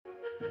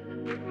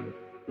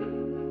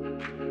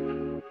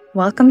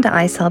Welcome to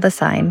I Saw the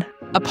Sign,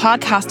 a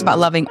podcast about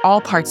loving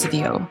all parts of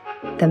you.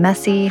 the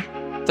messy,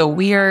 The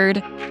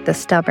weird, the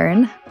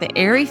stubborn, the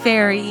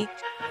airy-fairy,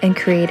 and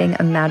creating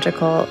a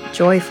magical,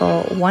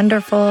 joyful,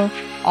 wonderful.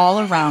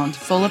 all around,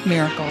 full of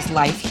miracles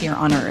life here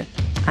on Earth.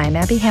 I'm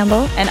Abby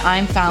Hamble, And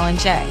I'm Fallon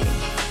J.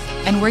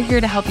 And we're here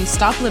to help you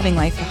stop living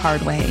life the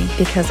hard way.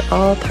 because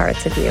all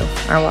parts of you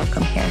are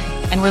welcome here.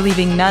 And we're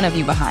leaving none of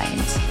you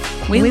behind.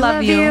 We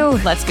love you.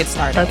 Let's get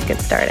started. Let's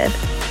get started.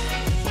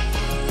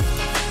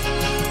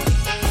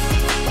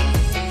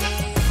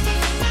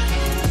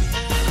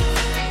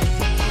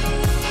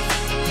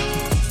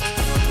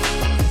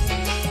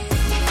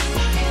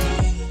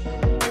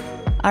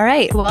 All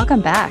right,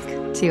 welcome back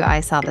to I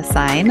Saw the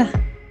Sign.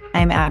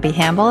 I'm Abby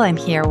Hamble. I'm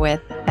here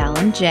with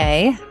Fallon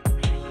J.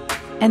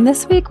 And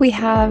this week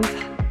we're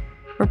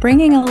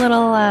bringing a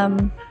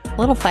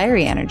little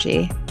fiery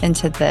energy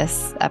into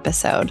this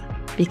episode,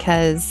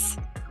 because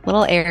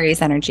little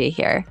Aries energy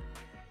here.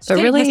 So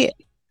really,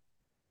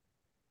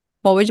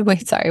 what'd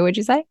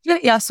you say?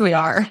 Yes, we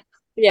are.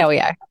 Yeah, we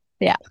are.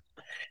 Yeah.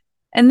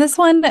 And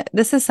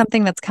this is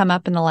something that's come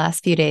up in the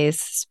last few days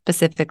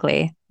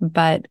specifically.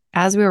 But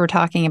as we were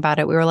talking about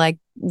it, we were like,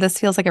 this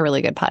feels like a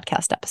really good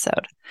podcast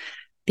episode,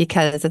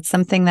 because it's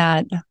something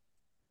that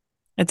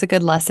it's a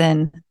good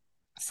lesson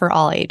for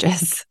all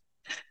ages,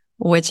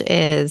 which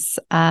is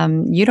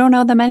you don't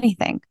owe them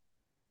anything.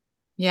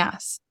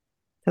 Yes.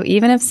 So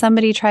even if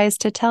somebody tries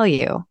to tell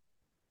you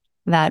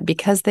that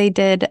because they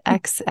did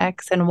X,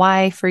 and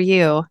Y for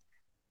you,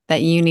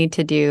 that you need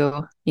to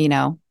do,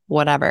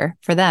 whatever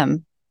for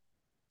them,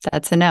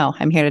 that's a no.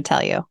 I'm here to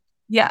tell you.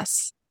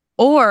 Yes.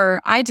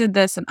 Or I did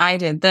this and I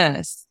did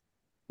this,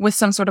 with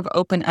some sort of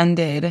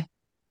open-ended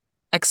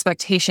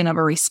expectation of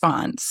a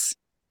response.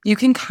 You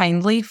can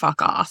kindly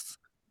fuck off.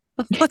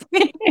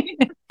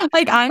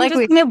 Like, I'm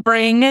just going to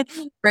bringing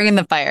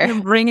the fire.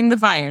 Bringing the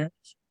fire.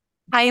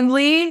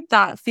 Kindly,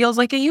 that feels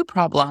like a you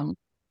problem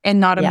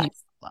and not a me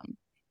problem.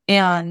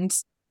 And,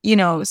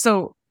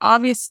 so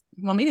obvious,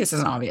 well, maybe this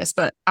isn't obvious,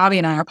 but Abby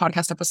and I, our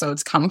podcast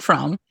episodes come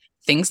from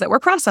things that we're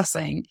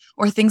processing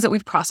or things that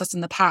we've processed in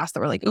the past that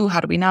we're like, ooh,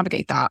 how do we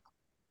navigate that?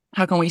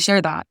 How can we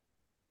share that?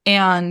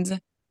 And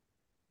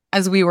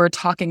as we were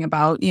talking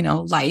about,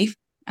 life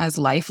as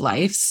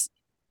lives,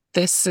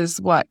 this is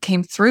what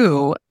came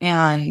through.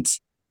 And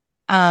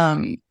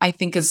I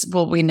think is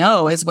what we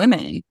know as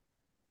women,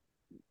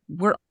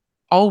 we're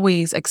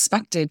always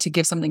expected to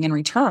give something in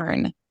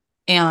return.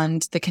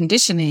 And the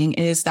conditioning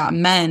is that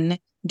men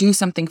do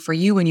something for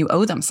you when you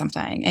owe them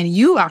something. And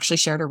you actually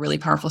shared a really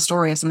powerful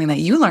story of something that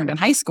you learned in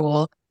high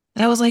school.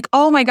 And I was like,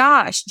 oh my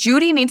gosh,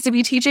 Judy needs to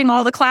be teaching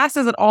all the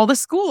classes at all the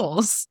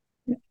schools.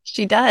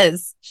 She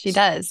does.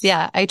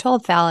 Yeah. I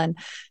told Fallon,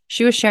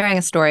 she was sharing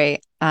a story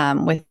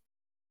with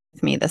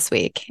me this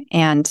week.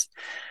 And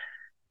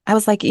I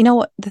was like,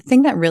 the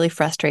thing that really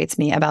frustrates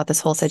me about this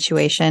whole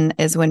situation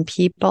is when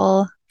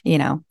people,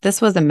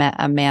 this was a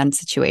man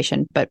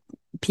situation, but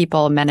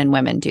people, men and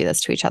women, do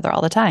this to each other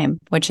all the time,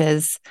 which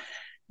is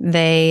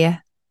they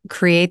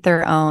create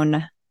their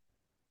own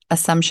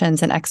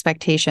assumptions and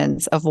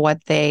expectations of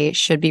what they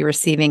should be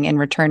receiving in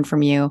return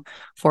from you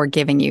for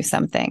giving you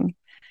something.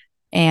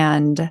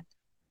 And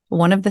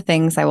one of the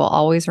things I will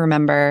always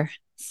remember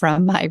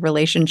from my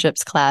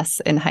relationships class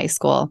in high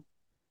school,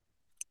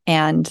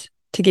 and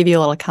to give you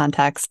a little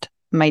context,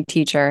 my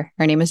teacher,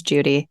 her name is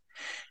Judy,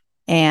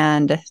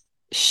 and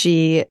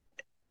she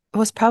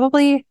was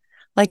probably,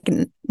 like,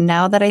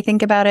 now that I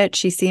think about it,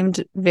 she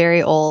seemed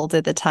very old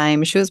at the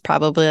time. She was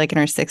probably like in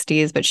her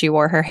 60s, but she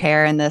wore her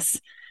hair in this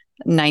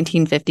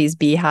 1950s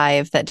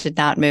beehive that did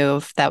not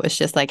move. That was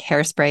just like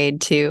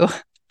hairsprayed to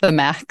the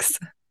max.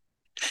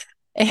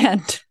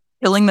 And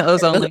killing the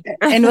ozone layer.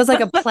 And it was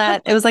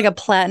like a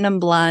platinum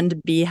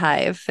blonde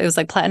beehive. It was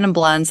like platinum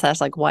blonde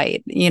 / like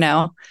white,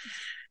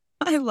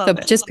 I love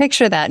it. Just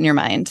picture that in your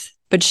mind.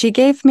 But she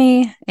gave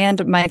me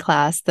and my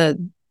class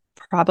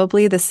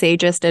probably the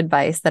sagest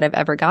advice that I've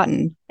ever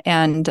gotten.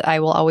 And I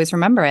will always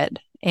remember it.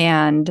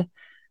 And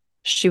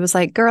she was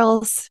like,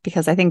 girls,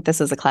 because I think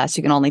this is a class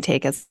you can only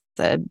take as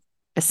a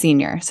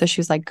senior. So she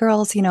was like,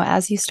 girls,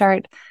 as you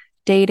start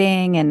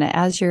dating and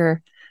as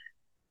you're,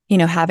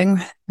 having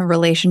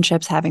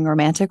relationships, having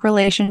romantic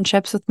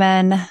relationships with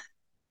men,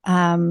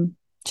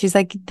 she's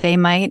like, they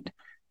might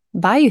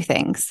buy you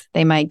things.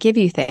 They might give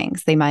you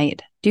things. They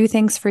might do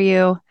things for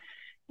you.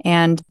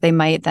 And they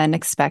might then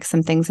expect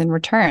some things in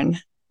return.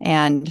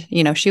 And,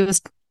 she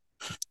was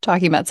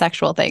talking about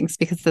sexual things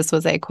because this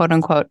was a quote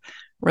unquote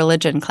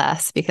religion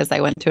class, because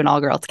I went to an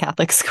all girls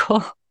Catholic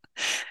school.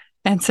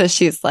 And so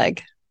she's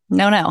like,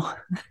 no.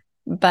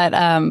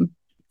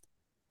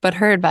 But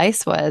her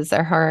advice was,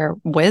 or her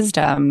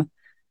wisdom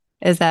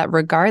is, that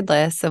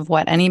regardless of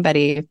what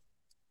anybody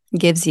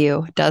gives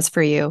you, does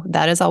for you,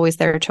 that is always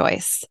their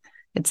choice.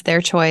 It's their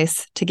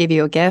choice to give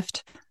you a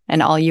gift.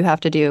 And all you have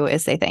to do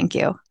is say thank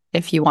you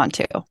if you want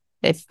to.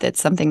 If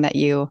it's something that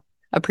you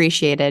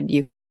appreciated,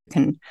 you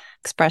can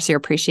express your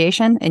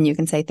appreciation and you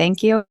can say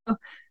thank you.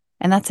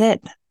 And that's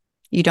it.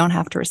 You don't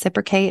have to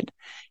reciprocate.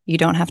 You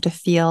don't have to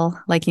feel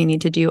like you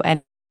need to do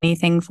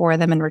anything for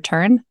them in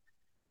return.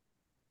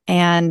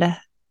 And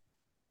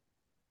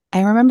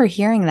I remember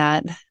hearing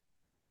that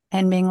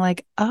and being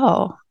like,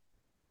 oh,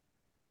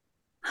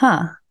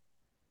 huh.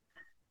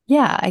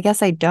 Yeah, I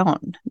guess I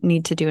don't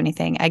need to do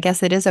anything. I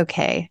guess it is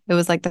okay. It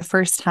was like the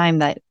first time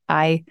that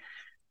I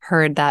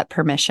heard that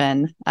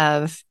permission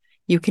of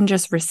you can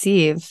just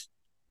receive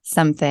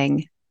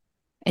something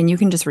and you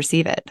can just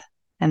receive it.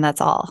 And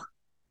that's all.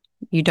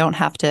 You don't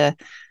have to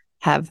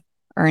have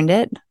earned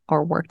it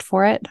or worked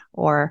for it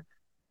or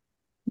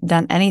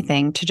done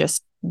anything to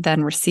just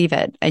then receive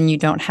it. And you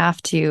don't have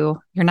to,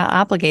 you're not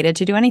obligated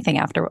to do anything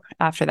after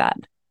that.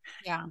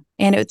 Yeah.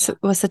 And it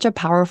was such a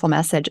powerful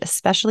message,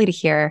 especially to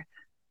hear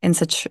in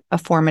such a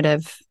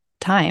formative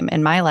time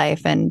in my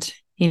life and,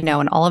 in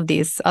all of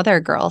these other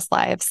girls'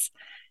 lives.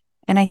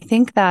 And I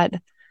think that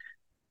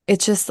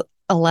it's just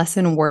a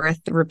lesson worth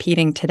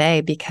repeating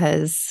today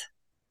because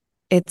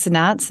it's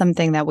not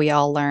something that we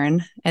all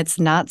learn. It's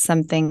not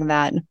something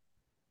that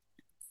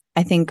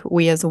I think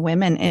we as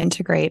women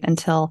integrate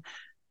until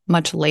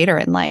much later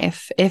in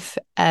life, if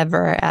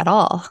ever at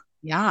all.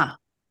 Yeah.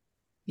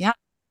 Yeah.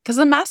 Because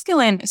the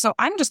masculine, so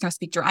I'm just going to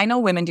speak to, I know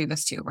women do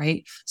this too,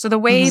 right? So the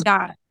way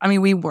that,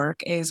 we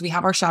work is we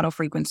have our shadow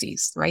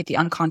frequencies, right? The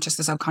unconscious,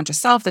 the subconscious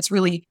self that's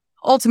really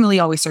ultimately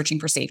always searching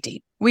for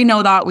safety. We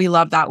know that, we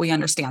love that, we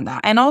understand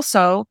that. And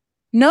also,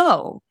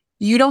 no,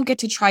 you don't get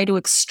to try to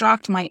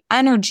extract my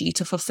energy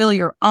to fulfill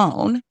your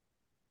own.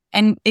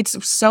 And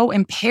it's so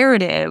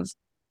imperative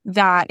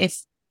that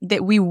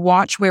we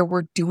watch where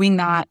we're doing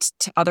that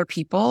to other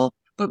people,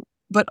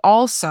 but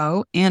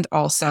also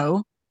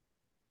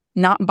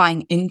not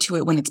buying into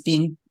it when it's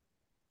being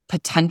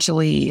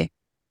potentially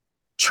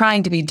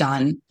trying to be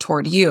done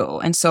toward you.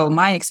 And so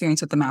my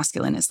experience with the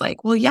masculine is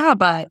like, well, yeah,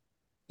 but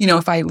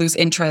if I lose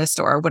interest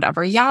or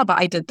whatever, yeah, but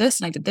I did this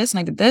and I did this and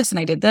I did this and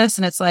I did this.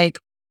 And it's like,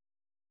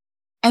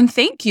 and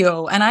thank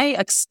you. And I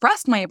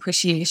expressed my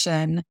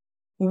appreciation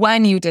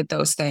when you did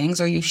those things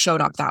or you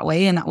showed up that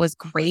way. And that was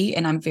great.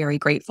 And I'm very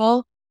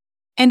grateful.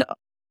 And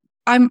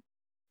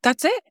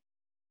that's it.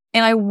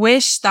 And I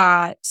wish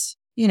that,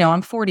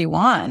 I'm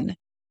 41.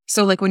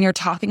 So like when you're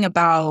talking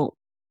about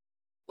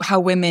how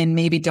women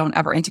maybe don't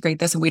ever integrate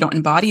this and we don't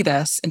embody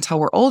this until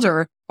we're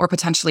older or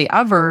potentially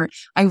ever,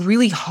 I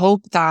really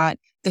hope that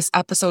this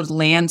episode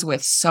lands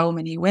with so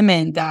many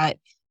women that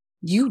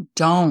you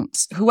don't,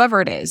 whoever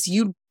it is,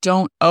 you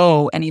don't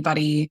owe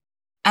anybody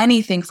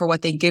anything for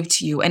what they give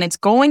to you. And it's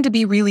going to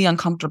be really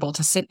uncomfortable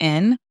to sit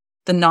in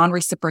the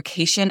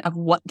non-reciprocation of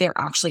what they're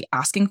actually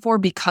asking for,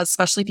 because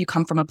especially if you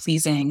come from a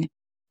pleasing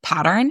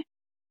pattern,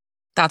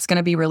 that's going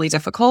to be really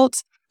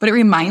difficult. But it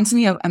reminds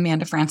me of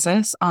Amanda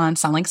Frances on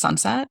Selling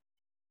Sunset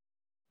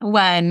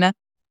when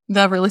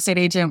the real estate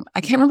agent,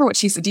 I can't remember what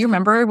she said. Do you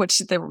remember what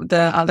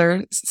the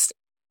other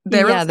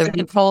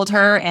told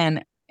her?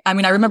 And I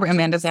remember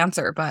Amanda's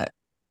answer, but.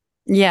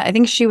 Yeah, I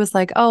think she was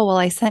like, oh, well,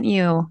 I sent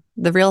you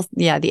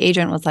the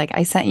agent was like,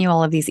 I sent you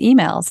all of these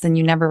emails and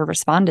you never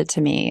responded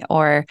to me.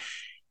 Or,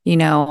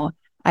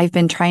 I've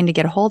been trying to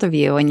get a hold of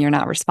you and you're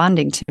not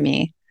responding to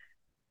me.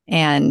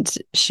 And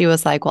she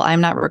was like, well, I'm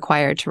not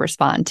required to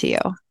respond to you.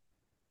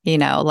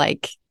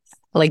 Like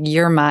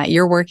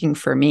you're working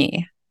for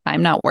me.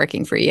 I'm not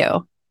working for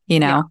you,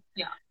 Yeah.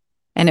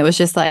 And it was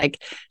just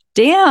like,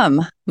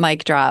 damn,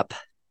 mic drop.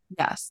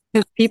 Yes.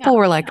 Because people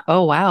were like,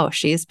 oh, wow,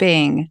 she's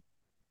being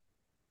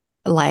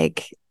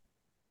like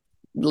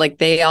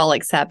they all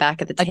sat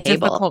back at the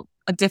table.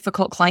 A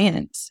difficult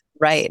client.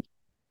 Right.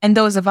 And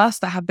those of us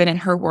that have been in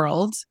her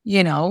world,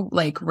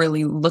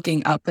 really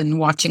looking up and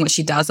watching what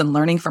she does and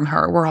learning from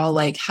her, we're all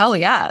like, hell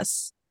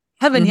yes.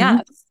 Heaven,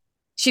 yes.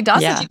 She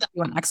doesn't give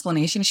you an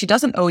explanation. She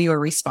doesn't owe you a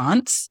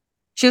response.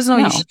 She doesn't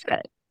owe you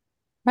shit.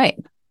 Right.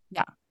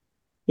 Yeah.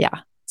 Yeah.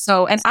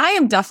 So, and I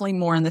am definitely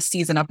more in the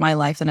season of my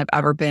life than I've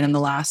ever been in the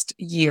last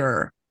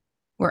year,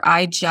 where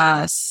I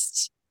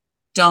just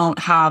don't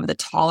have the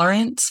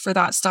tolerance for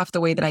that stuff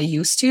the way that I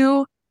used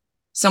to.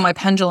 So my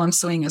pendulum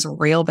swing is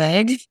real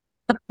big.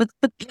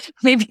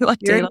 Maybe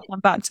I'm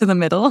back to the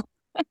middle.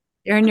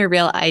 You're in your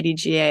real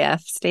IDGAF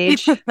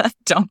stage.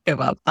 Don't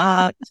give up.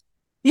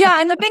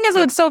 Yeah. And the thing is,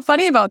 what's so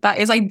funny about that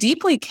is I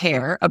deeply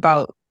care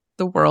about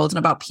the world and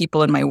about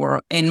people in my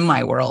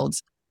world.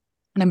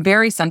 And I'm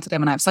very sensitive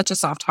and I have such a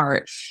soft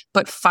heart.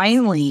 But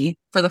finally,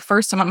 for the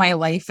first time in my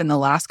life in the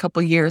last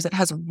couple of years, it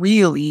has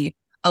really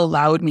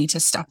allowed me to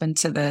step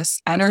into this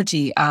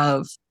energy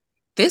of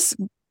this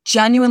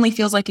genuinely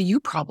feels like a you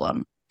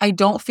problem. I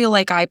don't feel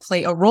like I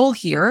play a role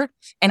here,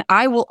 and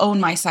I will own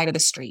my side of the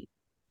street.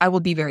 I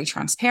will be very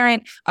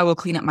transparent. I will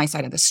clean up my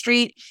side of the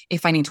street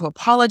if I need to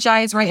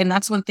apologize, right? And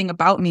that's one thing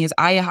about me is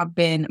I have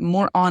been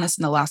more honest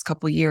in the last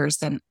couple of years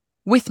than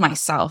with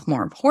myself,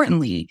 more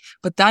importantly,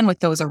 but then with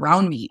those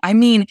around me.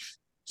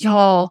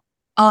 Y'all,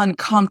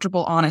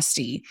 uncomfortable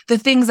honesty. The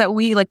things that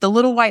we like, the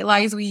little white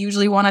lies we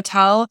usually want to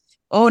tell.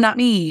 Oh, not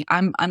me.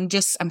 I'm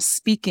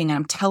speaking and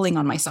I'm telling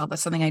on myself.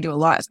 That's something I do a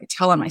lot is I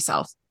tell on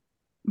myself.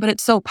 But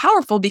it's so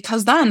powerful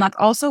because then that's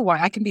also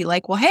why I can be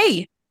like, well,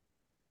 hey,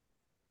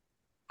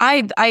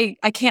 I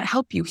can't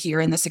help you here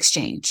in this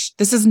exchange.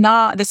 This is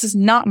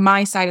not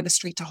my side of the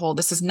street to hold.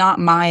 This is not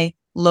my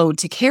load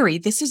to carry.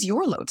 This is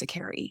your load to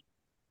carry.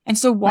 And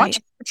so watch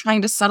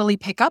trying to subtly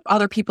pick up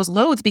other people's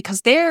loads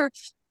because they're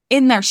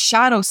in their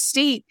shadow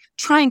state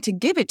trying to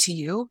give it to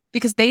you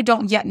because they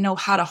don't yet know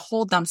how to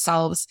hold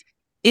themselves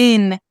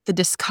in the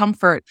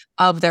discomfort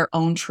of their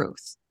own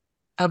truth,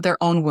 of their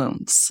own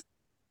wounds.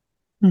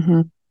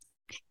 Mm-hmm.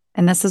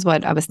 And this is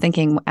what I was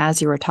thinking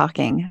as you were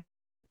talking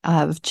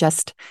of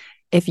just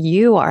if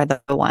you are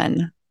the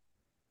one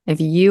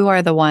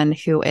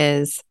who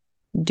is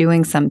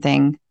doing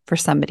something for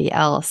somebody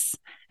else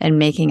and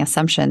making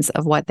assumptions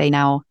of what they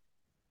now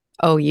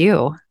owe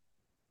you,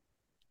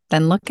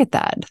 then look at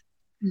that.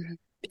 Mm-hmm.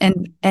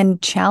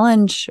 and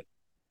challenge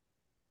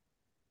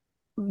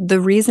the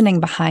reasoning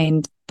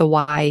behind the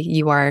why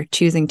you are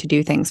choosing to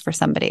do things for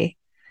somebody.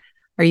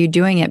 Are you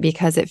doing it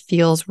because it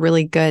feels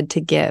really good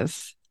to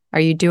give? Are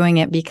you doing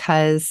it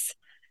because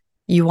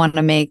you want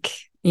to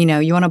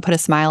you want to put a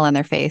smile on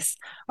their face?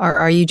 Or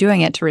are you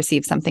doing it to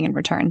receive something in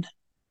return?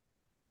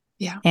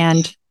 Yeah.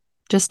 And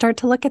just start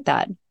to look at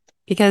that,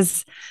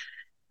 because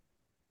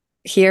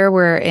here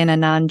we're in a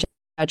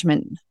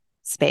non-judgment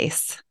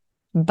space,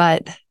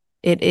 but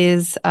it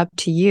is up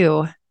to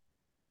you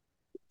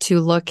to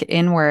look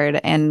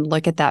inward and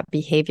look at that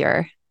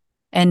behavior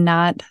and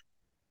not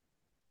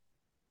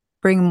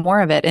bring more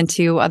of it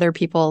into other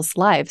people's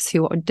lives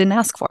who didn't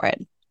ask for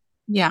it.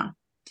 Yeah.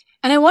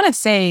 And I want to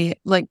say,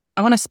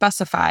 I want to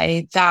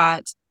specify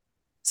that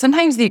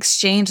sometimes the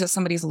exchange that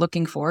somebody's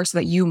looking for, so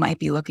that you might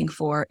be looking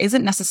for,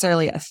 isn't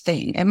necessarily a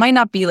thing. It might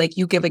not be like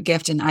you give a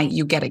gift and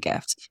you get a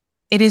gift.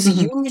 It is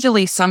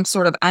usually some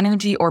sort of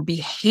energy or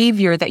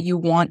behavior that you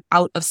want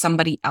out of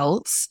somebody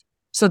else.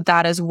 So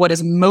that is what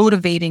is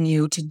motivating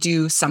you to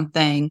do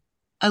something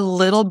a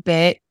little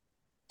bit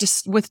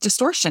just with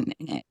distortion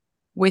in it,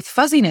 with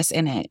fuzziness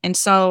in it. And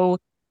so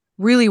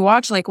really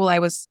watch I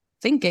was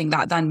thinking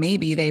that then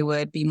maybe they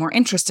would be more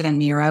interested in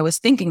me, or I was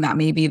thinking that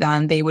maybe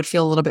then they would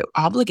feel a little bit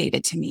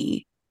obligated to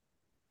me.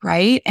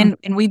 Right. And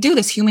we do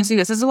this, humans do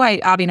this. This is why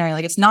Abby and I are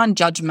it's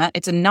non-judgment.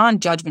 It's a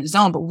non-judgment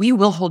zone, but we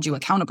will hold you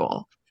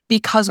accountable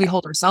because we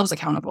hold ourselves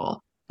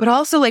accountable. But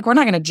also we're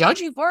not going to judge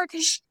you for it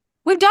because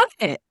we've done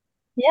it.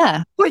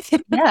 Yeah.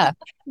 Yeah.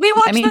 We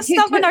watch this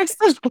stuff in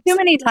ourselves. Too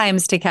many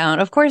times to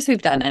count. Of course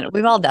we've done it.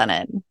 We've all done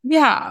it.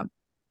 Yeah.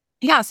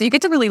 Yeah. So you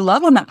get to really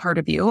love on that part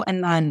of you,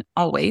 and then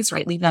always,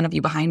 leave none of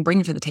you behind,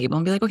 bring it to the table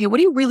and be okay, what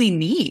do you really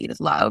need,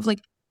 love?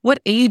 What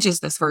age is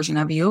this version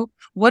of you?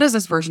 What does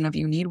this version of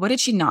you need? What did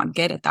she not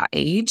get at that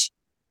age?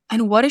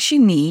 And what does she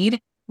need?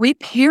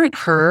 Reparent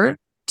her,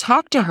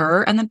 talk to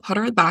her, and then put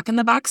her back in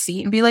the back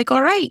seat and be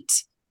all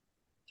right,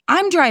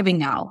 I'm driving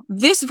now.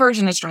 This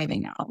version is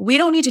driving now. We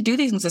don't need to do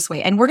things this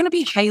way. And we're going to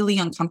be highly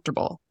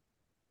uncomfortable.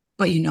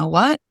 But you know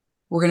what?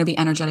 We're going to be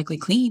energetically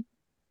clean.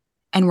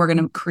 And we're going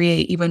to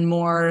create even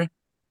more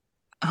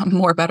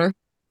better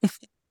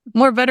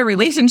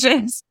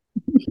relationships,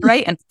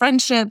 right? And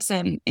friendships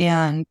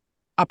and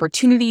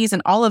opportunities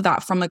and all of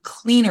that from a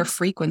cleaner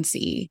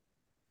frequency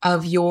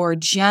of your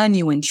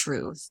genuine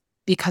truth,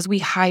 because we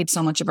hide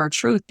so much of our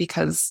truth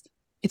because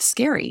it's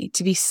scary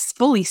to be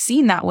fully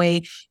seen that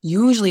way,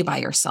 usually by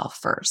yourself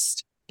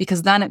first,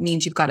 because then it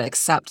means you've got to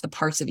accept the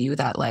parts of you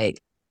that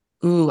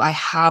ooh, I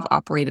have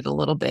operated a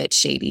little bit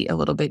shady, a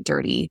little bit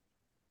dirty.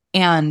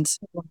 And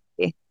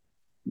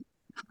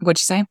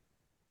what'd you say?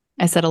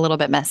 I said a little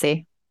bit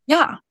messy.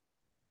 Yeah.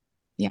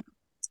 Yeah.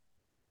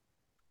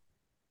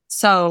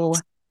 So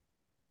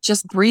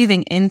just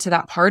breathing into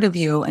that part of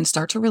you and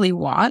start to really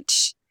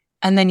watch.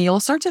 And then you'll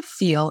start to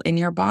feel in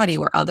your body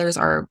where others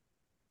are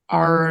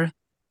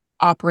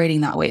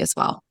operating that way as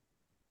well.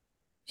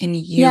 And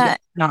you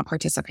not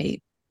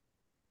participate.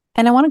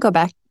 And I want to go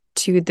back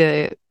to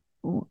the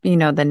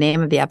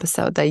name of the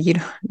episode, that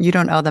you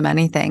don't owe them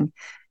anything.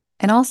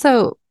 And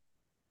also,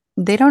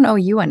 they don't owe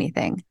you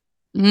anything.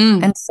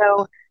 And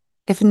so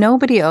if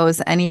nobody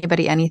owes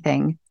anybody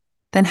anything,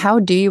 then how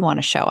do you want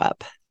to show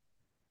up?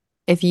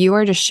 If you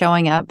are just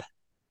showing up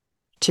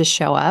to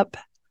show up,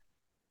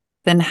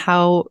 then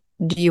how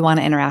do you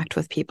want to interact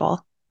with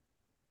people?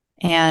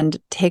 And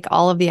take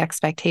all of the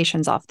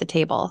expectations off the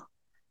table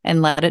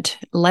and let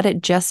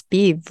it just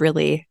be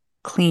really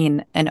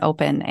clean and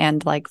open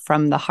and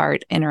from the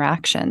heart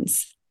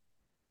interactions.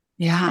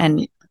 Yeah.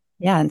 And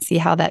see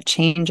how that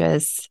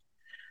changes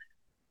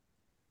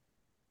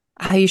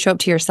how you show up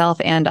to yourself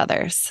and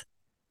others.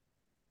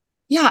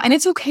 Yeah. And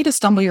it's okay to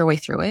stumble your way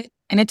through it.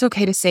 And it's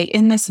okay to say,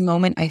 in this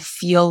moment, I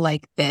feel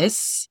like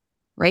this,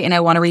 right? And I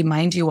want to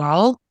remind you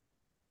all,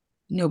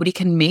 nobody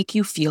can make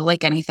you feel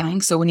like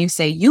anything. So when you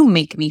say, you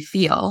make me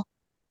feel,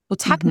 well,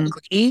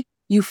 technically,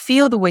 you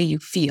feel the way you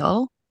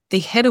feel. They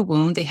hit a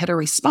wound, they hit a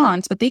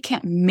response, but they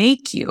can't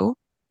make you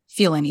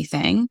feel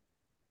anything.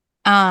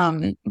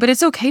 But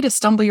it's okay to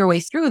stumble your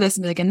way through this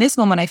and be in this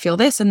moment, I feel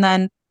this. And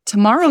then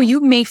tomorrow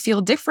you may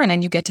feel different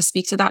and you get to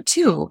speak to that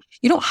too.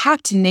 You don't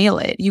have to nail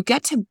it. You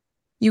get,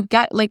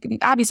 like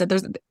Abby said,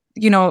 there's,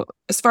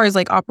 as far as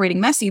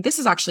operating messy, this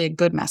is actually a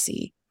good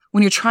messy.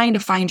 When you're trying to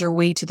find your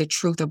way to the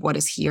truth of what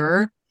is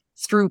here,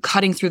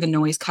 cutting through the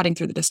noise, cutting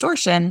through the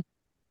distortion,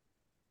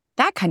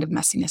 that kind of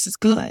messiness is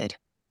good.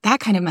 That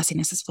kind of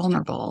messiness is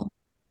vulnerable.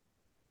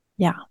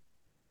 Yeah.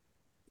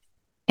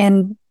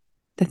 And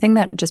the thing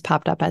that just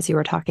popped up as you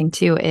were talking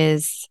too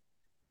is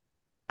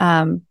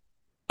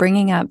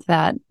bringing up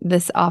that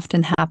this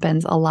often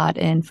happens a lot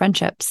in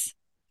friendships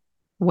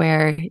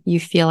where you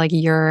feel like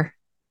you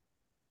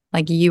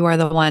are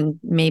the one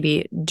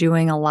maybe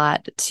doing a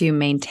lot to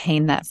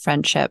maintain that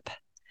friendship,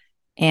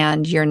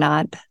 and you're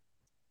not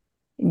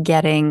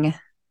getting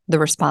the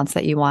response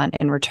that you want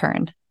in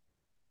return.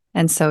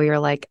 And so you're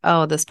like,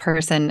 oh, this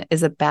person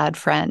is a bad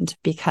friend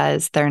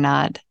because they're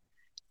not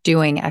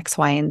doing X,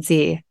 Y, and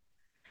Z.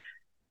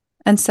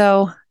 And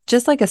so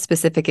just like a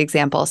specific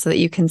example so that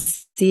you can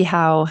see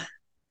how,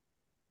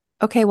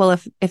 okay, well,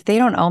 if they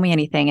don't owe me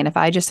anything, and if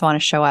I just want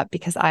to show up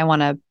because I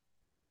want to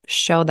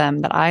show them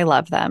that I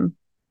love them,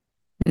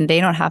 and they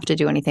don't have to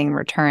do anything in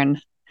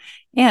return.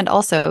 And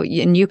also,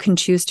 and you can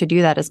choose to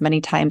do that as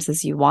many times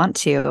as you want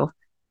to.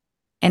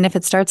 And if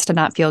it starts to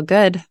not feel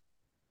good,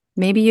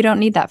 maybe you don't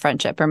need that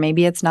friendship, or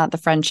maybe it's not the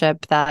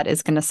friendship that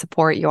is going to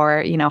support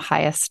your,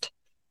 highest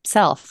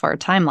self or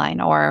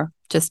timeline, or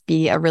just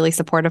be a really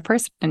supportive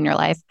person in your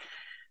life.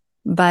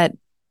 But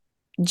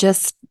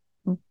just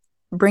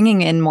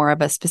bringing in more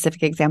of a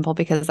specific example,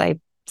 because I've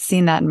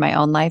seen that in my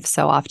own life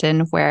so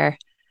often, where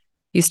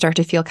you start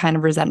to feel kind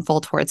of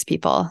resentful towards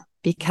people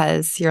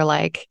because you're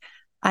like,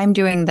 I'm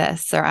doing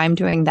this or I'm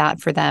doing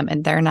that for them,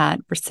 and they're not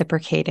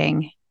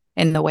reciprocating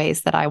in the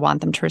ways that I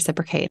want them to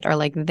reciprocate, or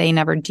like they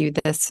never do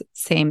this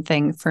same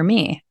thing for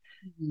me.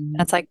 Mm-hmm.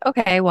 And it's like,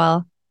 okay,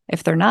 well,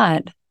 if they're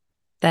not,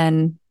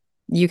 then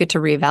you get to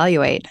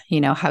reevaluate,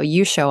 how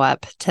you show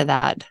up to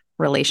that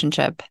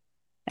relationship,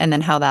 and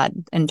then how that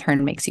in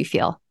turn makes you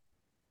feel.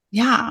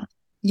 Yeah.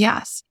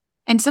 Yes.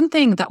 And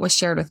something that was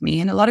shared with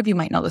me, and a lot of you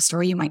might know the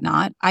story, you might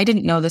not. I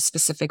didn't know this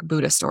specific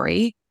Buddha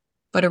story,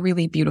 but a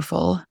really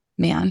beautiful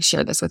man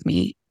shared this with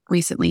me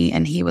recently.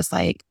 And he was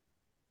like,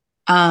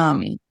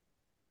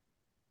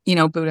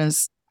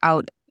 Buddha's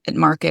out at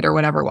market or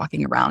whatever,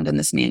 walking around, and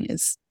this man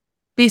is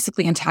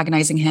basically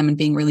antagonizing him and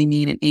being really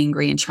mean and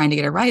angry and trying to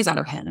get a rise out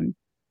of him.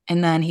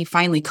 And then he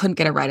finally couldn't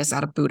get a rise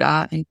out of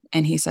Buddha.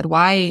 And he said,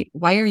 why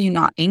are you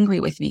not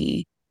angry with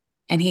me?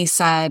 And he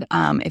said,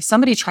 if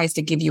somebody tries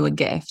to give you a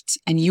gift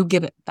and you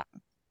give it back,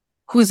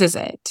 whose is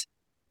it?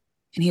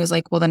 And he was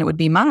like, well, then it would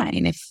be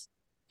mine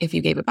if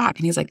you gave it back.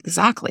 And he's like,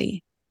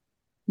 exactly.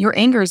 Your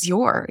anger is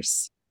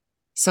yours.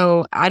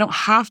 So I don't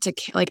have to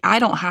carry that.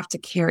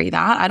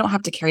 I don't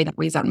have to carry that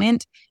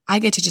resentment. I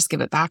get to just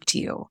give it back to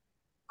you.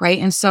 Right.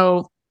 And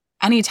so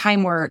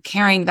anytime we're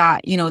carrying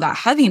that, that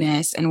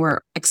heaviness, and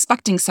we're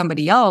expecting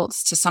somebody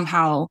else to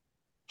somehow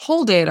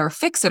hold it or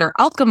fix it or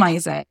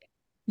alchemize it,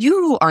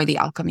 you are the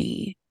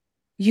alchemy.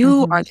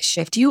 You are the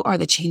shift. You are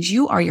the change.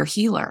 You are your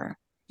healer.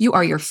 You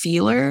are your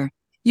feeler.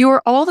 You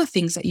are all the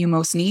things that you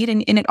most need.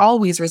 And it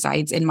always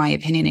resides, in my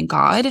opinion, in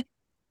God.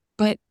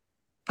 But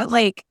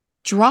like,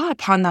 draw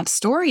upon that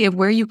story of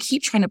where you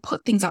keep trying to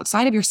put things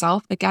outside of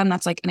yourself. Again,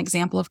 that's like an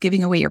example of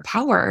giving away your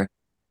power.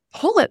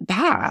 Pull it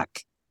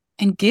back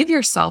and give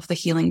yourself the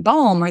healing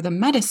balm or the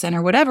medicine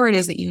or whatever it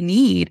is that you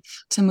need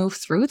to move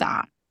through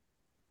that.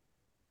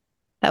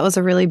 That was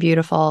a really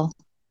beautiful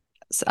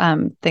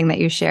thing that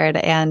you shared.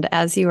 And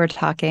as you were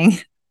talking,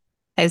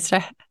 I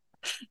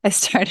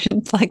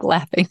started like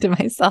laughing to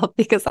myself,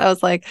 because I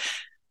was like,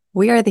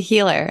 we are the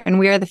healer and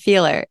we are the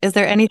feeler. Is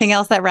there anything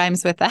else that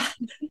rhymes with that?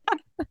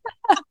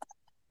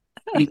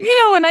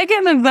 When I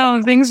get in the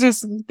zone, things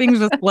just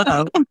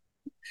flow.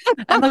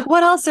 I'm like,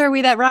 what else are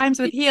we that rhymes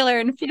with healer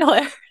and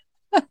feeler?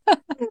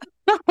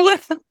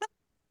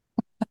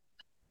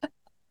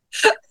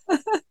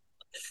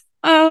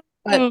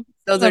 But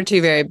those are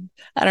two very,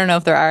 I don't know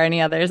if there are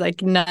any others.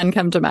 Like, none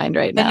come to mind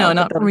right now. No,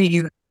 not for me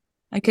either.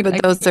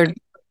 Those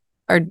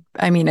are,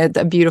 I mean, it's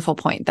a beautiful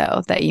point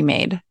though that you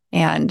made.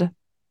 And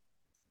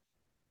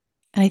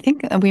I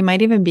think we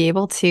might even be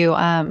able to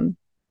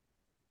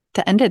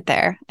end it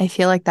there. I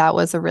feel like that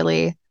was a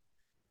really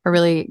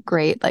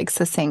great, like,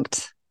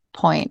 succinct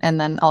point. And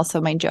then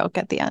also my joke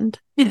at the end.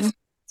 Yeah.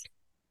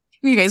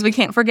 You guys, we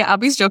can't forget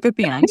Abby's joke at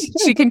the end.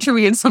 She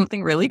contributed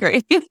something really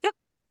great.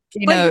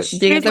 Because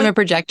I'm a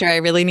projector, I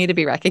really need to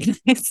be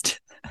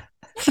recognized.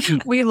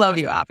 We love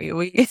you, Abby.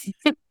 You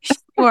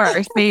are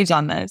our sage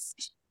on this.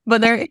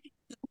 But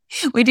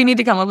we do need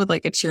to come up with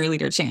like a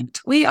cheerleader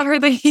chant. We are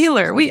the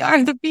healer. We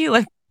are the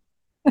feeler.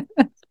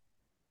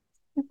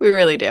 We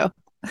really do.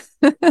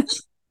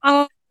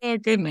 Oh,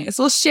 goodness.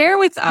 Well, share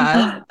with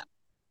us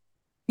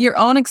your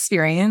own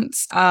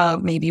experience,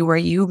 maybe where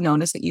you've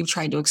noticed that you've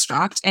tried to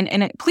extract,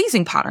 and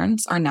pleasing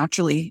patterns are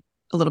naturally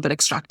a little bit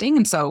extracting.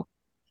 And so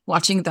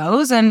watching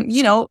those, and,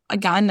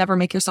 again, never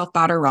make yourself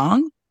bad or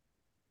wrong,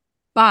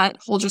 but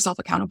hold yourself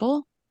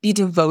accountable, be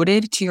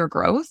devoted to your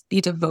growth, be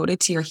devoted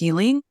to your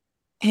healing.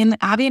 And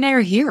Abby and I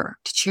are here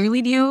to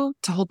cheerlead you,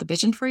 to hold the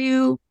vision for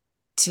you,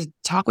 to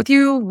talk with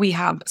you. We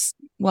have,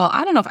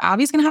 I don't know if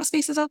Abby's going to have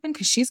spaces open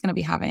because she's going to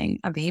be having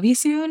a baby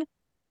soon.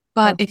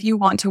 But if you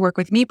want to work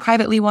with me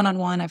privately,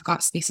 one-on-one, I've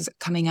got spaces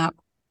coming up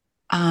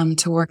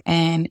to work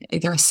in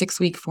either a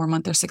 6-week,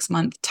 4-month, or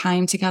 6-month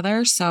time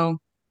together. So,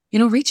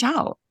 reach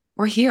out.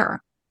 We're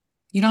here.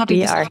 You don't have to.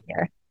 We are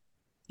here.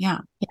 Yeah.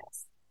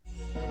 Yes.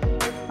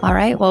 All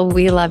right. Well,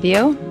 we love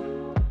you.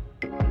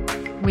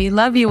 We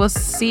love you. We'll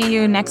see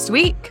you next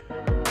week.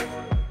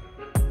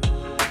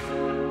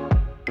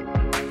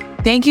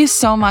 Thank you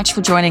so much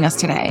for joining us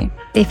today.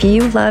 If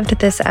you loved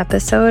this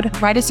episode,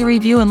 write us a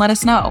review and let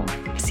us know.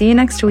 See you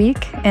next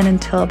week. And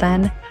until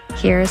then,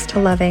 here's to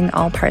loving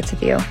all parts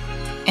of you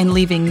and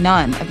leaving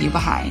none of you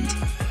behind.